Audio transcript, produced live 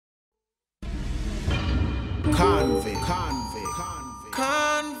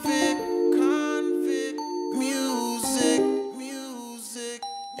Music,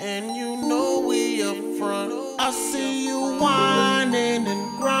 and you know we up front. I see you whining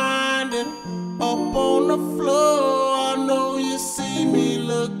and grinding up on the floor. I know you see me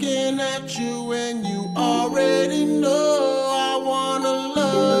looking at you, and you already know I wanna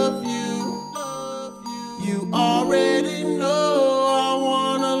love you. You already know I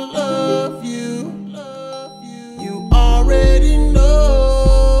wanna love you. You already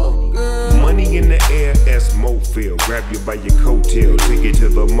know, girl. Money in the air, as Mo feel. Grab you by your coattail, take it to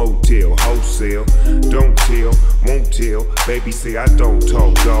the motel, wholesale. Don't tell, won't tell. Baby say I don't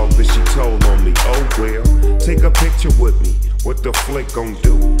talk, dog, but she told on me. Oh well, take a picture with me. What the flick gon'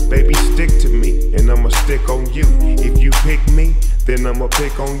 do? Baby, stick to me, and I'ma stick on you. If you pick me, then I'ma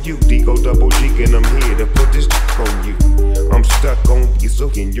pick on you. D-Go double G, and I'm here to put this on you. I'm stuck on you,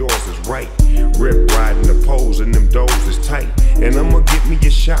 so and yours is right. Rip riding the poles, and them doors is tight. And I'ma get me a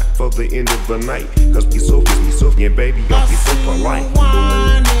shot for the end of the night. Cause be so, and baby, I'll be so polite.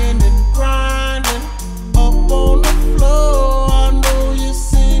 Whining and grinding up on the floor. I know you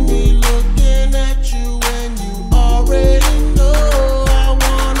see me looking at you, and you already know I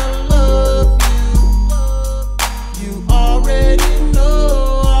wanna love you. You already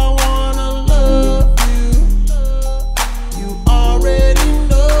know I wanna love you. You already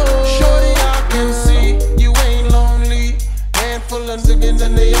know. Shorty, I can see you ain't lonely. Handful of niggas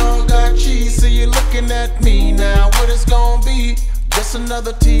and they all got cheese. So you're looking at me now. What it's gonna be? Just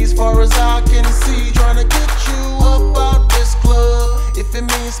another tease, far as I can see. Trying to get you up out this club. If it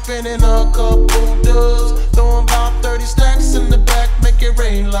means spending a couple dubs, throwing about 30 stacks in the back, make it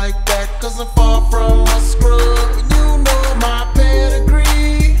rain like that. Cause I'm far from a scrub. And you know my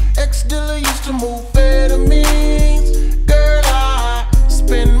pedigree. Ex-dealer used to move amphetamines. Girl, I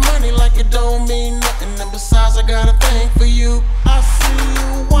spend money like it don't mean nothing. And besides, I got a thing for you. I see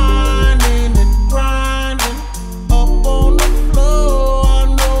you whining and grinding up on the floor. I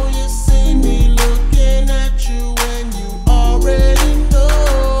know you see me looking at you, and you already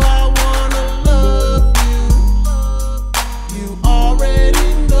know I wanna love you. You already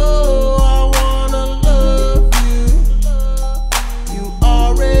know I wanna love you. You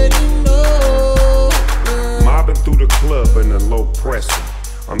already know, girl. Mobbing through the club in a low pressing.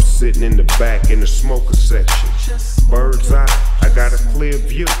 I'm sitting in the back in the smoker section. Bird's eye, I got a clear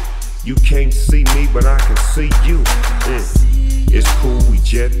view. You can't see me, but I can see you. It's cool, we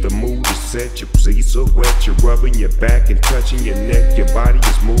jet, the mood is set. Your pussy so wet, you're rubbing your back and touching your neck. Your body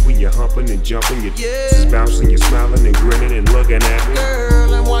is moving, you're humping and jumping. Your is bouncing, you're smiling and grinning and looking at me.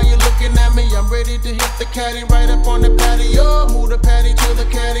 Girl, and while you're looking at me, I'm ready to hit the caddy right up on the patio. Move the patty to the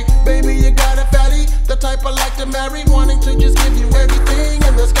caddy. Baby, you got a fatty, the type I like to marry. Wanting to just give you everything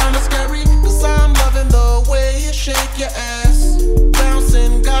in the sky.